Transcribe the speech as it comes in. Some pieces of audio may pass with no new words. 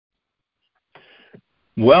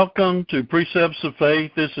Welcome to Precepts of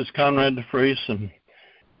Faith. This is Conrad DeFries. And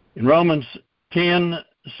in Romans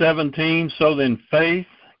 10:17, so then faith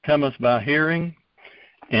cometh by hearing,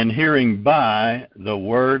 and hearing by the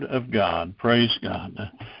Word of God. Praise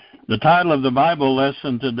God. The title of the Bible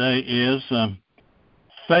lesson today is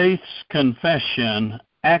Faith's Confession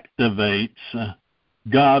Activates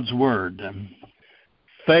God's Word.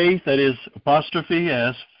 Faith, that is apostrophe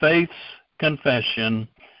S, faith's confession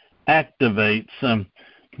activates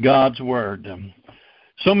God's Word.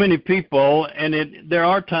 So many people, and there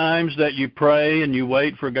are times that you pray and you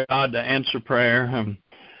wait for God to answer prayer.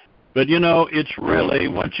 But it's really,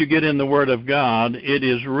 once you get in the Word of God, it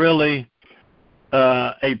is really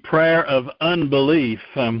a prayer of unbelief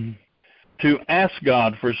to ask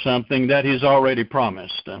God for something that He's already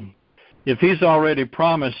promised. If He's already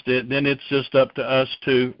promised it, then it's just up to us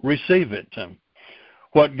to receive it.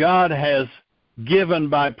 What God has given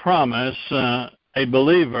by promise, a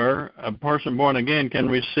believer, a person born again, can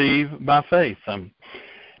receive by faith.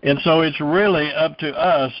 And so it's really up to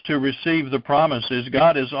us to receive the promises.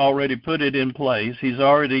 God has already put it in place. He's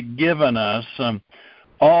already given us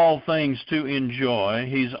all things to enjoy.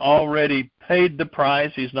 He's already paid the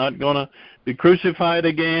price. He's not going to be crucified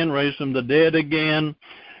again, raise from the dead again,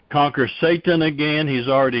 conquer Satan again. He's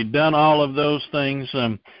already done all of those things.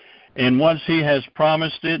 And once He has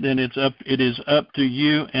promised it, then it is up to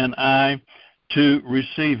you and I to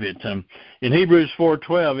receive it. In Hebrews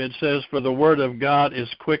 4:12, it says, "For the Word of God is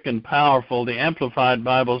quick and powerful." The Amplified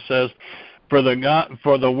Bible says, "For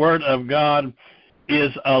the Word of God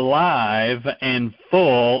is alive and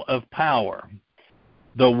full of power."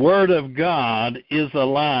 The Word of God is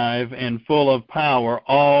alive and full of power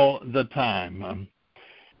all the time.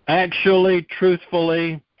 Actually,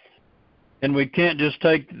 truthfully, and we can't just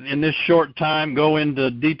take, in this short time, go into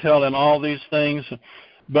detail in all these things,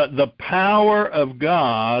 but the power of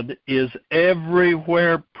God is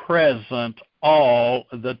everywhere present all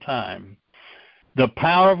the time. The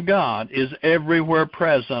power of God is everywhere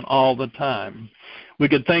present all the time. We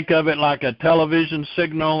could think of it like a television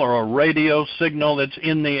signal or a radio signal that's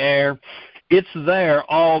in the air. It's there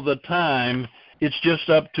all the time. It's just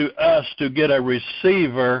up to us to get a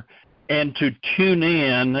receiver and to tune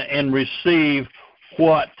in and receive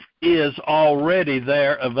what is already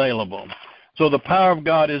there available. So the power of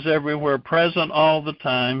God is everywhere present all the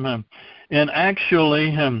time. And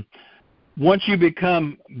actually, once you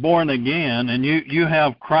become born again and you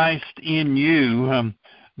have Christ in you,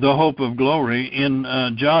 the hope of glory, in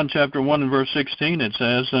John chapter 1 and verse 16 it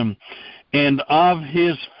says, "And of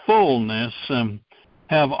His fullness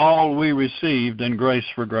have all we received, and grace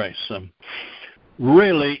for grace."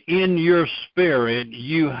 Really, in your spirit,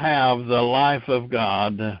 you have the life of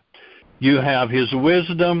God. You have His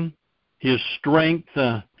wisdom, His strength,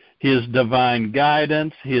 His divine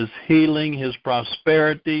guidance, His healing, His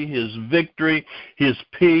prosperity, His victory, His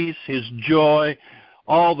peace, His joy,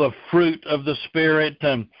 all the fruit of the Spirit.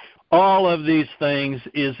 All of these things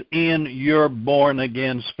is in your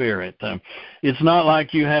born-again spirit. It's not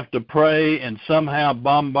like you have to pray and somehow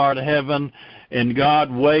bombard heaven and God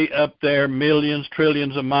way up there, millions,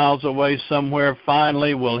 trillions of miles away somewhere,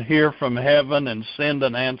 finally will hear from heaven and send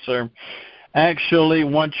an answer. Actually,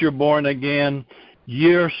 once you're born again,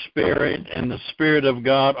 your spirit and the Spirit of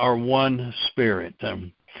God are one spirit.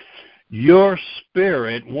 Your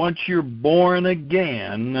spirit, once you're born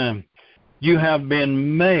again, you have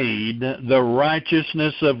been made the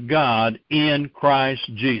righteousness of God in Christ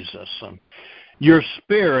Jesus. Your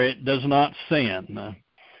spirit does not sin.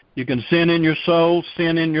 You can sin in your soul,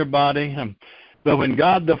 sin in your body, but when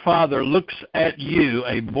God the Father looks at you,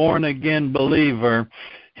 a born-again believer,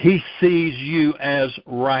 He sees you as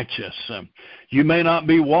righteous. You may not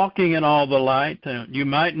be walking in all the light. You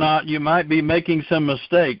might be making some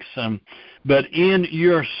mistakes, but in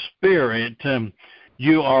your spirit,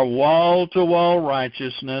 you are wall-to-wall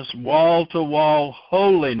righteousness, wall-to-wall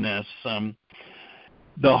holiness,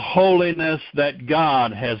 the holiness that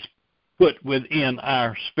God has put within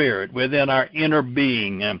our spirit, within our inner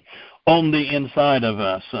being, on the inside of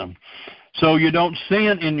us. So you don't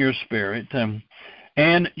sin in your spirit,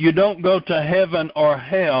 and you don't go to heaven or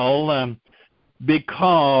hell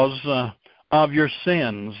because of your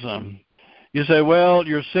sins. You say, well,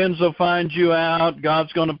 your sins will find you out.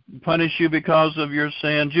 God's going to punish you because of your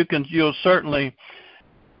sins. You'll certainly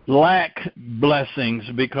lack blessings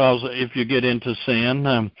because if you get into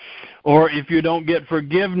sin, or if you don't get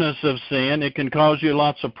forgiveness of sin, it can cause you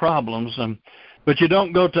lots of problems. But you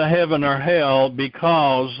don't go to heaven or hell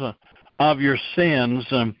because of your sins.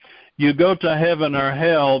 You go to heaven or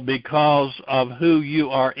hell because of who you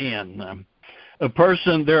are in. A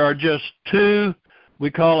person, there are just two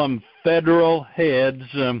we call them federal heads,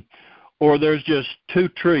 or there's just two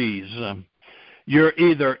trees. You're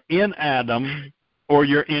either in Adam or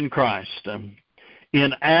you're in Christ.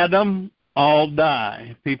 In Adam, all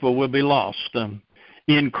die. People will be lost.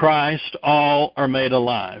 In Christ, all are made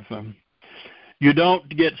alive. You don't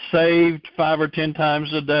get saved 5 or 10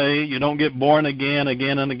 times a day. You don't get born again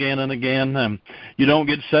and again and again. You don't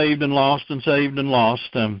get saved and lost and saved and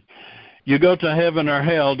lost. You go to heaven or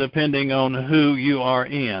hell depending on who you are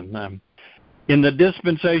in. In the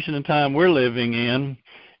dispensation of time we're living in,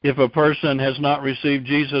 if a person has not received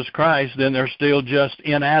Jesus Christ, then they're still just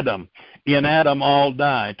in Adam. In Adam all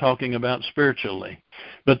die, talking about spiritually.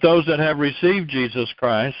 But those that have received Jesus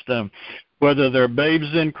Christ, whether they're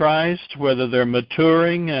babes in Christ, whether they're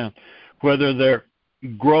maturing, whether they're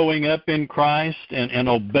growing up in Christ and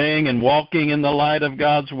obeying and walking in the light of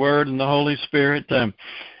God's Word and the Holy Spirit,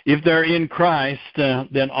 if they're in Christ,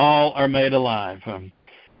 then all are made alive.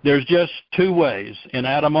 There's just two ways. In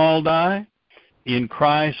Adam all die. In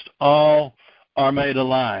Christ all are made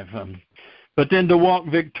alive. But then to walk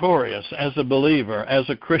victorious as a believer, as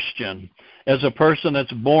a Christian, as a person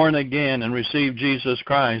that's born again and received Jesus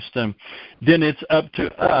Christ, then it's up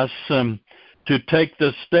to us to take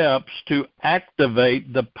the steps to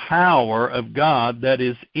activate the power of God that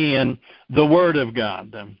is in the Word of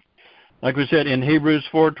God. Like we said in Hebrews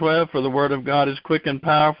 4:12, for the Word of God is quick and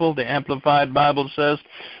powerful. The Amplified Bible says,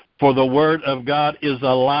 for the Word of God is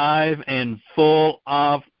alive and full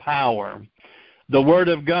of power. The Word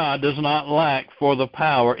of God does not lack for the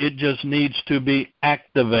power. It just needs to be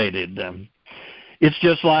activated. It's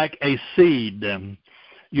just like a seed.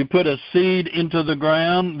 You put a seed into the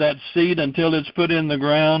ground, that seed, until it's put in the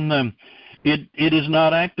ground, it is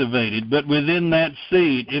not activated. But within that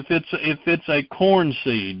seed, if it's a corn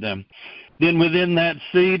seed, then within that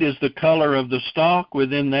seed is the color of the stalk.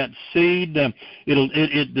 Within that seed,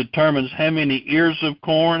 it determines how many ears of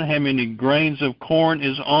corn, how many grains of corn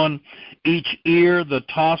is on each ear, the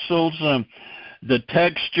tassels, the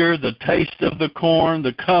texture, the taste of the corn,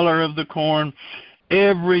 the color of the corn.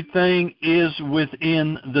 Everything is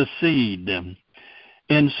within the seed.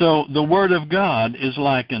 And so the Word of God is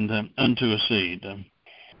likened unto a seed.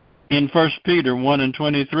 In 1 Peter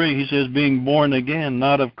 1:23, he says, being born again,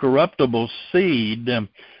 not of corruptible seed,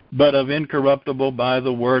 but of incorruptible by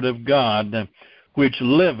the Word of God, which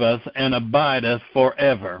liveth and abideth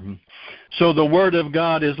forever. So the Word of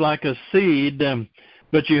God is like a seed,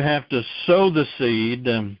 but you have to sow the seed,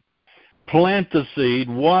 plant the seed,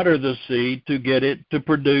 water the seed to get it to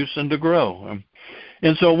produce and to grow.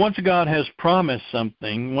 And so once God has promised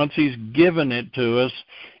something, once He's given it to us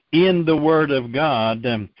in the Word of God,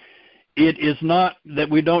 it is not that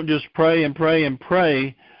we don't just pray and pray and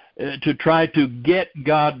pray to try to get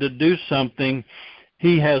God to do something.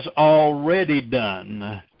 He has already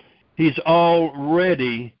done. He's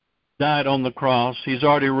already died on the cross. He's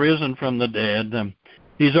already risen from the dead.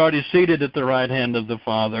 He's already seated at the right hand of the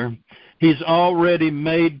Father. He's already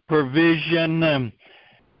made provision.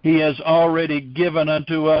 He has already given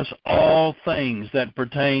unto us all things that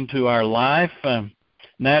pertain to our life,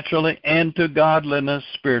 naturally, and to godliness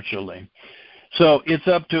spiritually. So it's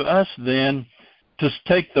up to us then to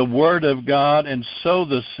take the Word of God and sow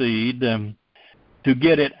the seed to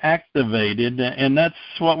get it activated, and that's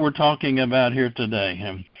what we're talking about here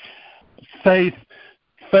today. Faith's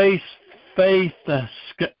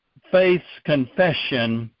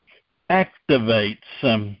confession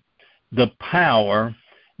activates the power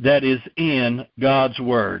that is in God's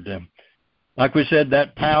Word. Like we said,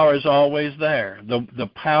 that power is always there. The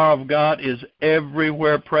power of God is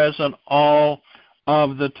everywhere present all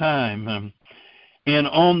of the time. And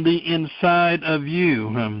on the inside of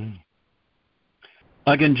you,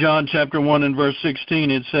 like in John chapter 1 and verse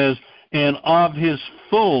 16, it says, and of His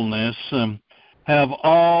fullness have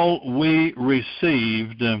all we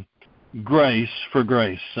received grace for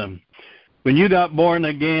grace. When you got born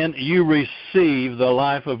again, you received the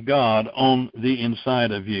life of God on the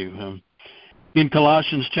inside of you. In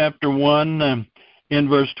Colossians chapter 1, in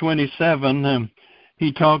verse 27,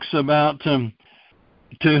 he talks about to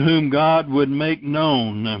whom God would make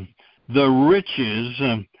known the riches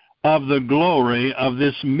of the glory of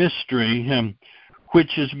this mystery,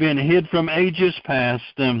 which has been hid from ages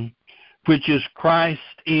past, which is Christ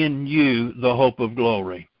in you, the hope of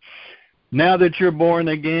glory. Now that you're born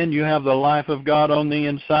again, you have the life of God on the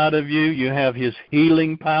inside of you. You have His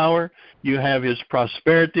healing power. You have His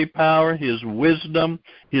prosperity power, His wisdom,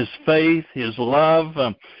 His faith, His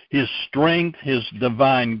love, His strength, His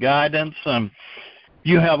divine guidance.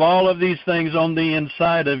 You have all of these things on the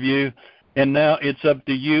inside of you, And now it's up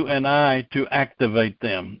to you and I to activate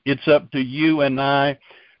them. It's up to you and I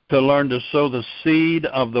to learn to sow the seed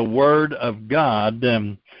of the Word of God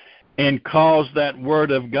and cause that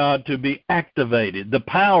Word of God to be activated. The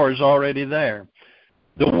power is already there.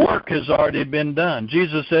 The work has already been done.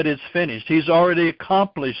 Jesus said it's finished. He's already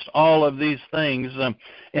accomplished all of these things,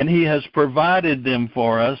 and He has provided them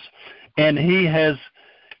for us, and He has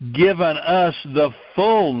given us the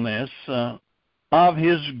fullness of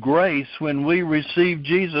His grace. When we receive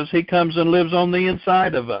Jesus, He comes and lives on the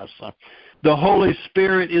inside of us. The Holy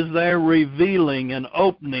Spirit is there revealing and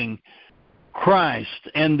opening Christ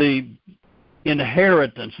and the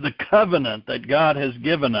inheritance, the covenant that God has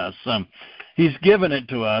given us. He's given it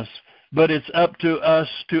to us, but it's up to us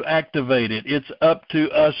to activate it. It's up to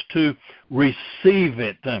us to receive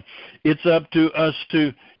it. It's up to us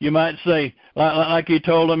to, you might say, like He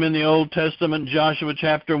told them in the Old Testament, Joshua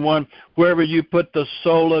chapter 1, wherever you put the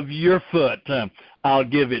sole of your foot, I'll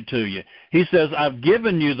give it to you. He says, I've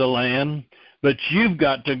given you the land, but you've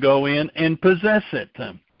got to go in and possess it.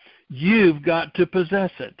 You've got to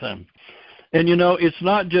possess it. And you know, it's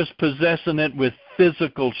not just possessing it with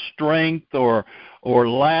physical strength or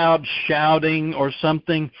loud shouting or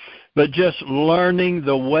something, but just learning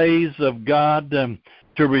the ways of God,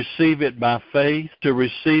 to receive it by faith, to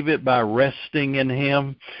receive it by resting in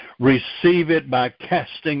Him, receive it by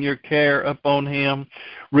casting your care upon Him,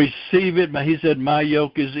 receive it by, He said, my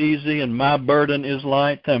yoke is easy and my burden is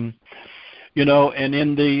light. You know, and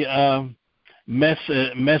in the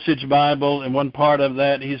Message Bible, in one part of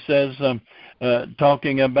that, he says,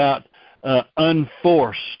 talking about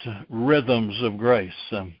unforced rhythms of grace.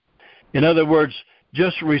 In other words,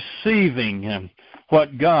 just receiving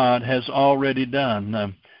what God has already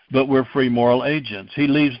done, but we're free moral agents. He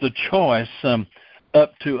leaves the choice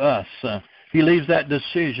up to us. He leaves that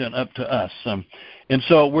decision up to us. And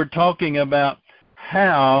so we're talking about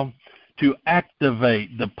how to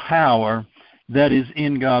activate the power that is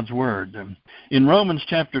in God's Word. In Romans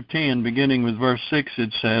chapter 10, beginning with verse 6,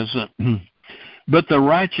 it says, but the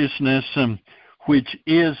righteousness which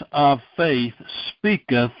is of faith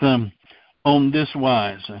speaketh on this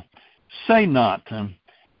wise, say not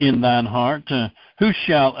in thine heart, who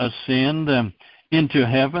shall ascend into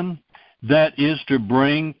heaven, that is to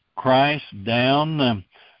bring Christ down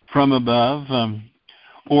from above,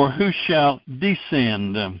 or who shall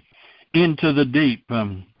descend into the deep,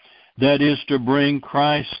 that is to bring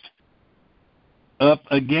Christ up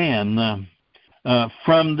again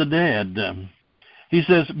from the dead. He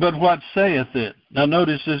says, but what saith it? Now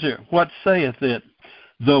notice this here. What saith it?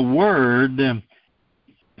 The Word.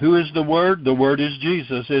 Who is the Word? The Word is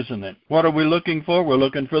Jesus, isn't it? What are we looking for? We're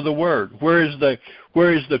looking for the Word. Where is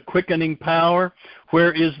the quickening power?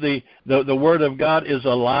 Where is the Word of God is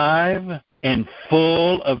alive and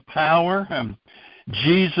full of power.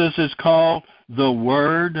 Jesus is called the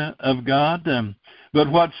Word of God. But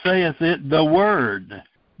what saith it? The Word,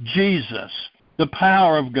 Jesus, the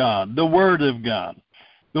power of God, the Word of God.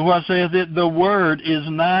 But what saith it? The Word is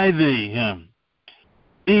nigh thee,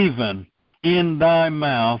 even in thy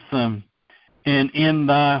mouth and in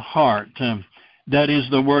thy heart. That is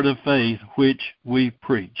the word of faith which we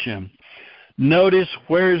preach. Notice,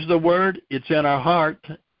 where's the Word? It's in our heart,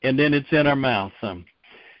 and then it's in our mouth.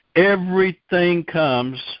 Everything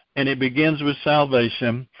comes, and it begins with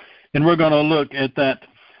salvation. And we're going to look at that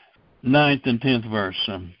 9th and 10th verse.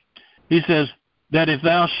 He says that if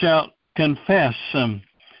thou shalt confess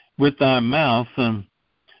with thy mouth the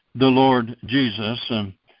Lord Jesus,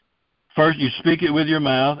 first you speak it with your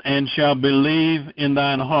mouth, and shall believe in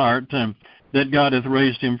thine heart that God hath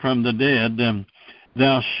raised him from the dead,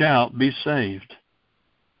 thou shalt be saved.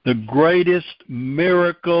 The greatest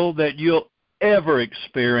miracle that you'll ever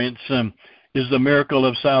experience is the miracle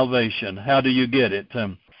of salvation. How do you get it?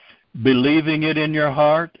 Believing it in your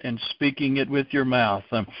heart and speaking it with your mouth.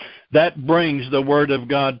 That brings the Word of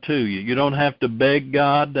God to you. You don't have to beg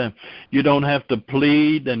God. You don't have to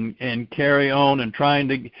plead and carry on and trying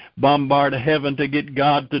to bombard heaven to get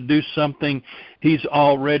God to do something. He's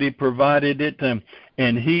already provided it,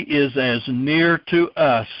 and He is as near to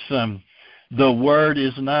us. The Word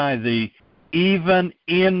is nigh thee, even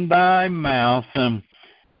in thy mouth and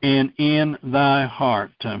in thy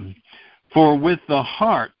heart. For with the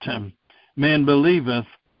heart man believeth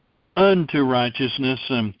unto righteousness,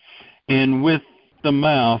 and with the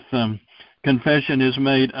mouth confession is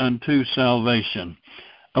made unto salvation.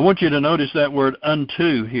 I want you to notice that word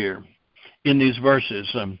unto here in these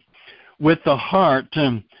verses. With the heart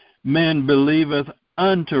man believeth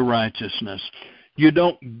unto righteousness. You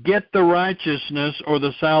don't get the righteousness or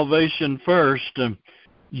the salvation first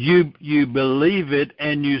You believe it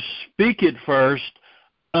and you speak it first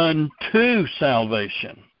unto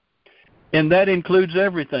salvation. And that includes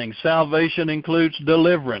everything. Salvation includes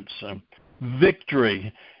deliverance,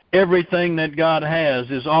 victory. Everything that God has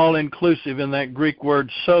is all inclusive in that Greek word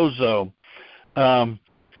sozo,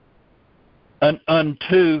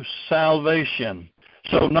 unto salvation.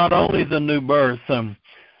 So not only the new birth,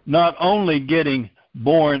 not only getting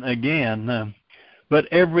born again, but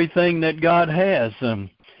everything that God has,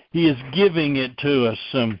 He is giving it to us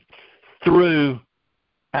through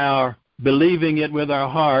our believing it with our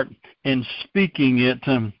heart and speaking it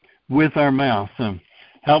with our mouth.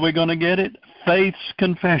 How are we going to get it? Faith's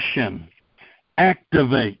confession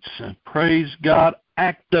activates, praise God,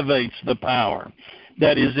 activates the power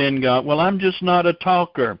that is in God. Well, I'm just not a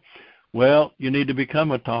talker. Well, you need to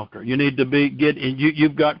become a talker. You need to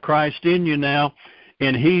you've got Christ in you now,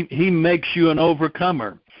 and He makes you an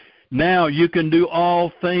overcomer. Now you can do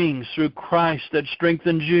all things through Christ that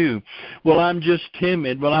strengthens you. Well, I'm just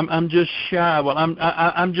timid. Well, I'm just shy. Well,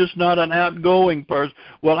 I'm just not an outgoing person.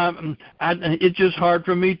 Well, it's just hard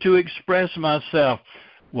for me to express myself.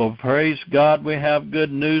 Well, praise God, we have good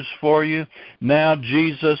news for you. Now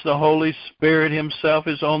Jesus, the Holy Spirit Himself,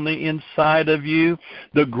 is on the inside of you,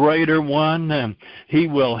 the greater one, and He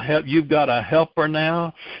will help. You've got a helper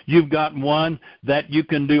now. You've got one that you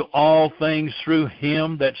can do all things through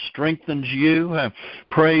Him that strengthens you.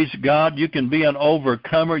 Praise God, you can be an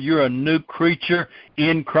overcomer. You're a new creature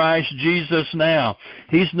in Christ Jesus now.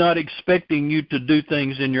 He's not expecting you to do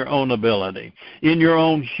things in your own ability, in your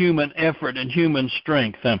own human effort and human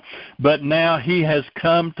strength. But now He has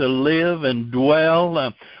come to live and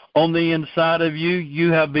dwell on the inside of you.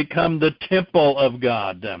 You have become the temple of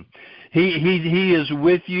God. He is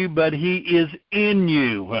with you, but He is in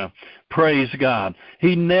you. Praise God.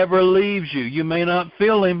 He never leaves you. You may not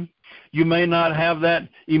feel Him. You may not have that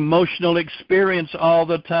emotional experience all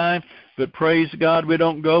the time, but praise God, we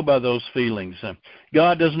don't go by those feelings.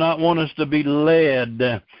 God does not want us to be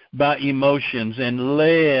led by emotions and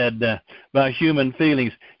led by human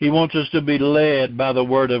feelings. He wants us to be led by the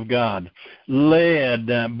Word of God, led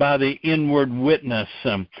by the inward witness.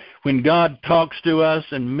 When God talks to us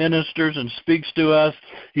and ministers and speaks to us,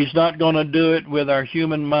 He's not going to do it with our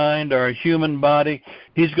human mind or our human body.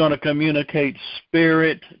 He's going to communicate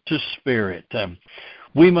spirit to spirit.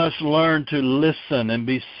 We must learn to listen and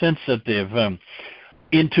be sensitive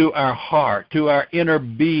into our heart, to our inner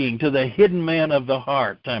being, to the hidden man of the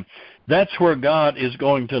heart. That's where God is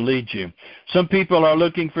going to lead you. Some people are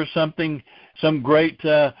looking for something, some great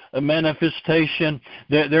manifestation.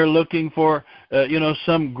 They're looking for,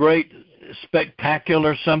 some great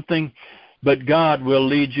spectacular something. But God will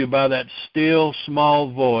lead you by that still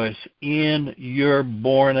small voice in your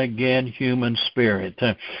born-again human spirit.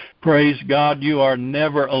 Praise God, you are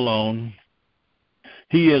never alone.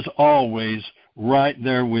 He is always right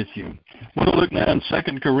there with you. We'll look now in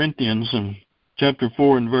 2 Corinthians chapter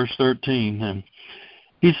 4 and verse 13.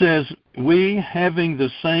 He says, we having the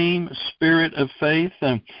same spirit of faith,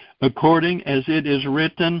 according as it is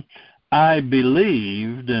written, I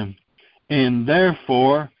believed, and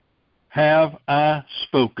therefore have I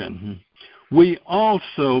spoken. We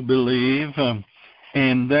also believe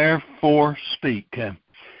and therefore speak.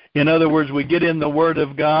 In other words, we get in the Word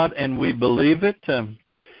of God and we believe it.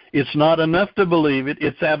 It's not enough to believe it.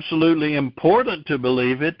 It's absolutely important to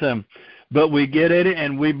believe it. But we get at it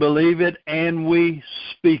and we believe it and we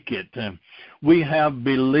speak it. We have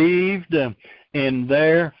believed and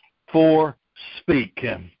therefore speak.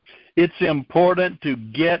 It's important to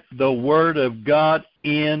get the Word of God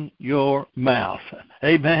in your mouth.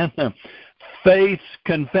 Amen. Faith's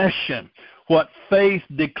confession, what faith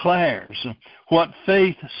declares, what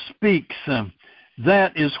faith speaks,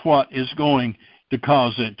 that is what is going to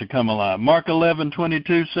cause it to come alive. Mark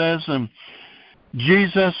 11:22 says,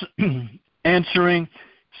 Jesus answering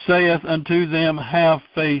saith unto them, have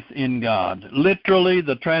faith in God. Literally,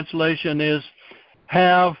 the translation is,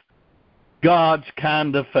 have God's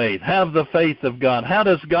kind of faith. Have the faith of God. How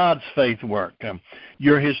does God's faith work?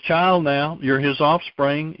 You're His child now. You're His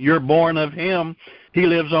offspring. You're born of Him. He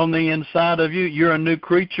lives on the inside of you. You're a new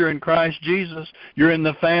creature in Christ Jesus. You're in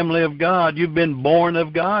the family of God. You've been born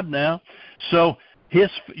of God now. So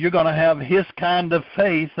you're going to have His kind of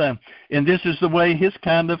faith, and this is the way His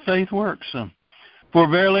kind of faith works. For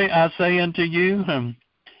verily I say unto you,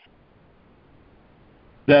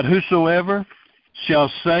 that whosoever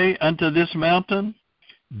shall say unto this mountain,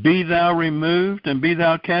 be thou removed, and be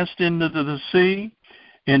thou cast into the sea,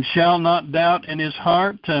 and shall not doubt in his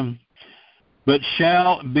heart, but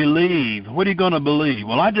shall believe. What are you going to believe?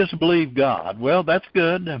 Well, I just believe God. Well, that's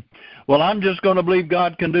good. Well, I'm just going to believe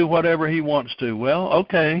God can do whatever he wants to. Well,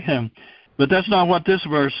 okay. But that's not what this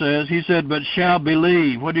verse says. He said, but shall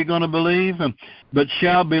believe. What are you going to believe? But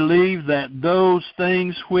shall believe that those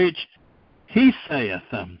things which he saith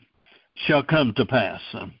shall come to pass.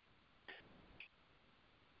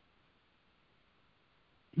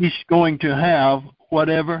 He's going to have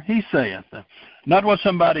whatever he saith. Not what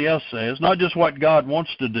somebody else says, not just what God wants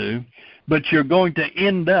to do, but you're going to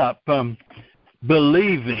end up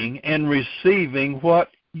believing and receiving what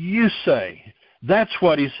you say. That's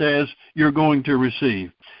what he says you're going to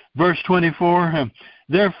receive. Verse 24,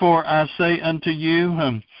 therefore I say unto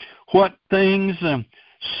you, what things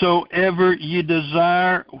soever ye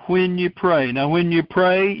desire when you pray. Now, when you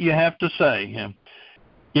pray, you have to say.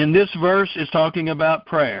 In this verse, it's talking about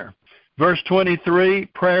prayer. Verse 23,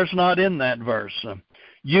 prayer's not in that verse.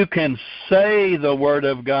 You can say the Word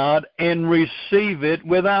of God and receive it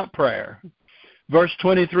without prayer. Verse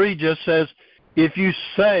 23 just says, if you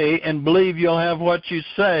say and believe you'll have what you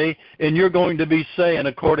say, and you're going to be saying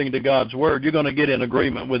according to God's Word, you're going to get in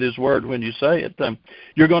agreement with His Word when you say it.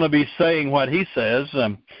 You're going to be saying what He says.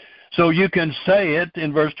 So you can say it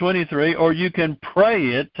in verse 23, or you can pray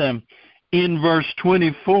it in verse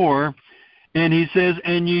 24, and he says,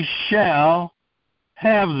 and you shall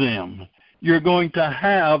have them. You're going to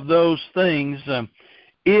have those things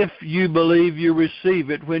if you believe you receive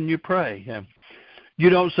it when you pray. You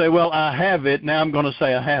don't say, well, I have it, now I'm going to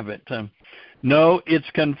say I have it. No, it's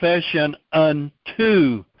confession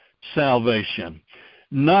unto salvation,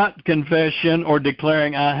 not confession or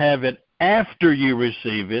declaring I have it after you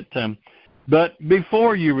receive it, but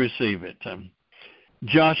before you receive it.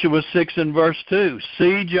 Joshua 6 and verse 2.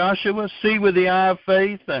 See, Joshua, see with the eye of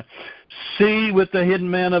faith, see with the hidden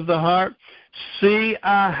man of the heart. See,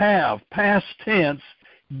 I have, past tense,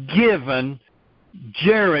 given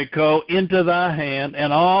Jericho into thy hand,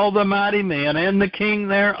 and all the mighty men, and the king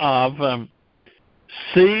thereof.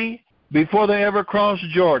 See, before they ever crossed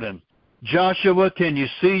Jordan. Joshua, can you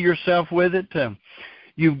see yourself with it?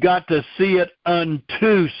 You've got to see it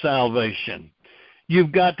unto salvation.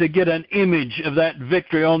 You've got to get an image of that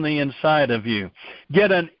victory on the inside of you. Get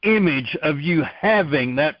an image of you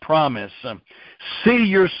having that promise. See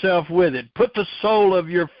yourself with it. Put the sole of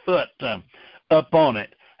your foot up on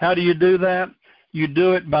it. How do you do that? You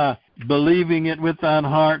do it by believing it with thine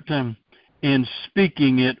heart and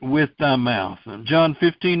speaking it with thy mouth. John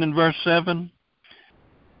 15 and verse 7.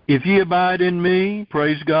 If ye abide in me,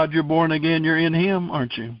 praise God, you're born again, you're in him,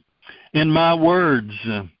 aren't you? In my words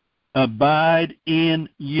abide in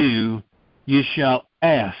you, you shall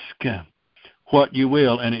ask what you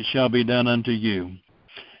will, and it shall be done unto you.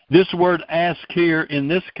 This word ask here in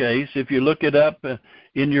this case, if you look it up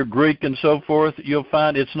in your Greek and so forth, you'll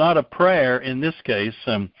find it's not a prayer in this case.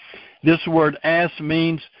 This word ask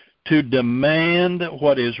means to demand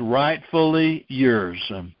what is rightfully yours.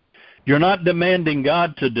 You're not demanding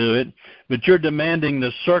God to do it, but you're demanding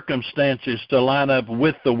the circumstances to line up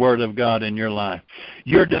with the Word of God in your life.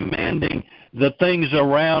 You're demanding the things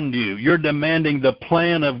around you. You're demanding the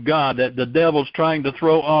plan of God that the devil's trying to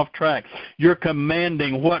throw off track. You're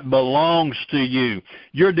commanding what belongs to you.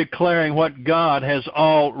 You're declaring what God has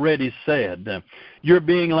already said. You're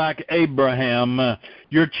being like Abraham.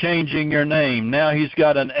 You're changing your name. Now he's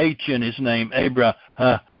got an H in his name,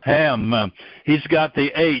 Abraham. He's got the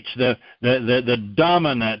H, the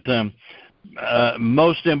dominant, the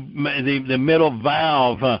middle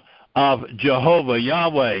valve of Jehovah,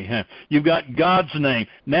 Yahweh. You've got God's name.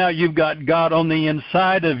 Now you've got God on the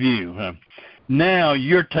inside of you. Now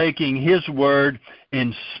you're taking His word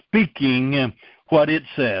and speaking what it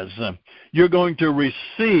says. You're going to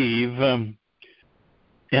receive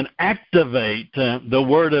and activate the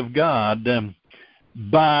word of God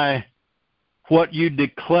by what you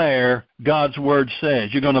declare God's word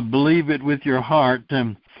says. You're going to believe it with your heart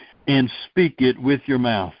and speak it with your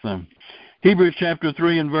mouth. Hebrews chapter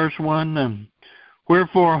 3 and verse 1,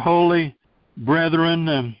 wherefore, holy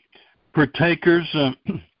brethren, partakers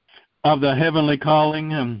of the heavenly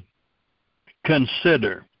calling,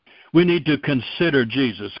 consider. We need to consider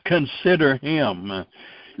Jesus. Consider Him.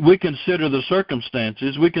 We consider the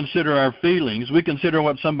circumstances. We consider our feelings. We consider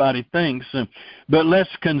what somebody thinks. But let's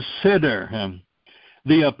consider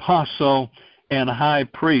the apostle and high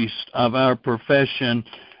priest of our profession.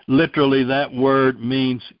 Literally, that word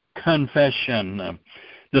means confession.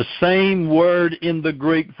 The same word in the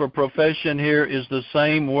Greek for profession here is the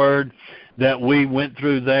same word that we went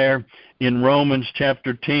through there in Romans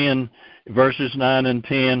chapter 10 verses 9 and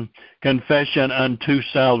 10, confession unto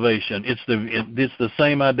salvation. It's the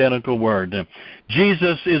same identical word.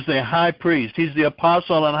 Jesus is the high priest. He's the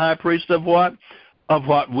apostle and high priest of what? Of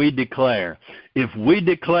what we declare. If we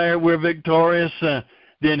declare we're victorious,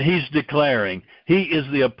 then he's declaring. He is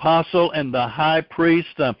the apostle and the high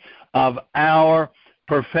priest of our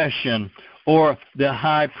profession, or the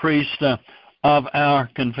high priest of our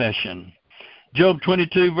confession. Job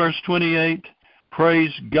 22, verse 28,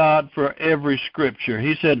 praise God for every scripture.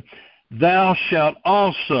 He said, thou shalt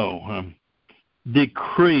also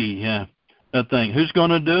decree a thing. Who's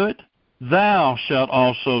going to do it? Thou shalt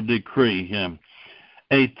also decree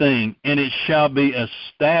a thing, and it shall be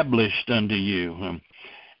established unto you,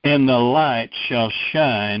 and the light shall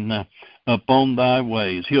shine upon thy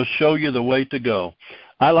ways. He'll show you the way to go.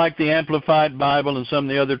 I like the Amplified Bible and some of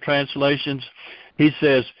the other translations. He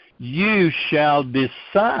says, you shall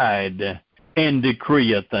decide and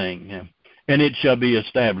decree a thing, and it shall be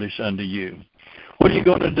established unto you. What are you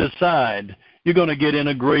going to decide? You're going to get in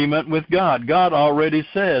agreement with God. God already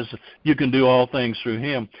says you can do all things through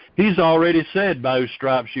him. He's already said by whose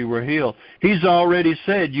stripes you were healed. He's already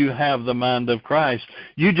said you have the mind of Christ.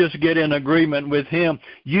 You just get in agreement with him.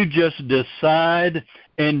 You just decide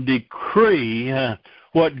and decree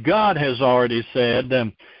what God has already said,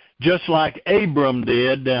 just like Abram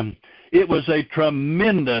did. It was a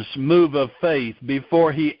tremendous move of faith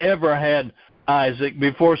before he ever had Isaac,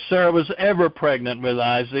 before Sarah was ever pregnant with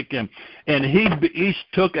Isaac, and he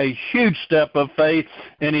took a huge step of faith,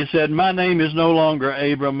 and he said, my name is no longer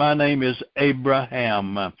Abram, my name is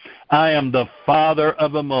Abraham. I am the father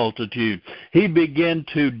of a multitude. He began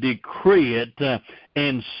to decree it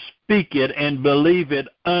and speak it and believe it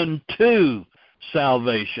unto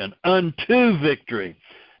salvation, unto victory.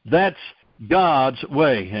 That's God's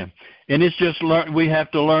way. And it's just we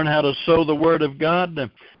have to learn how to sow the word of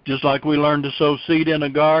God, just like we learn to sow seed in a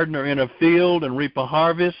garden or in a field and reap a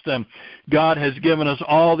harvest. God has given us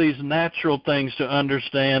all these natural things to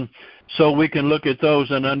understand so we can look at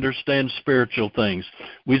those and understand spiritual things.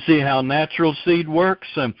 We see how natural seed works,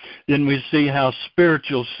 and then we see how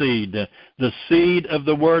spiritual seed, the seed of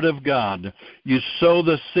the Word of God. You sow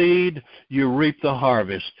the seed, you reap the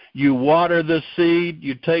harvest. You water the seed,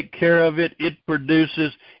 you take care of it, it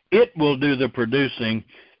produces, it will do the producing,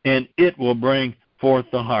 and it will bring forth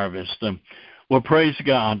the harvest. Well, praise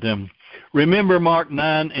God. Remember Mark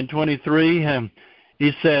 9 and 23,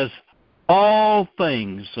 he says, all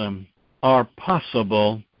things are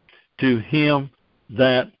possible to him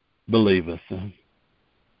that believeth.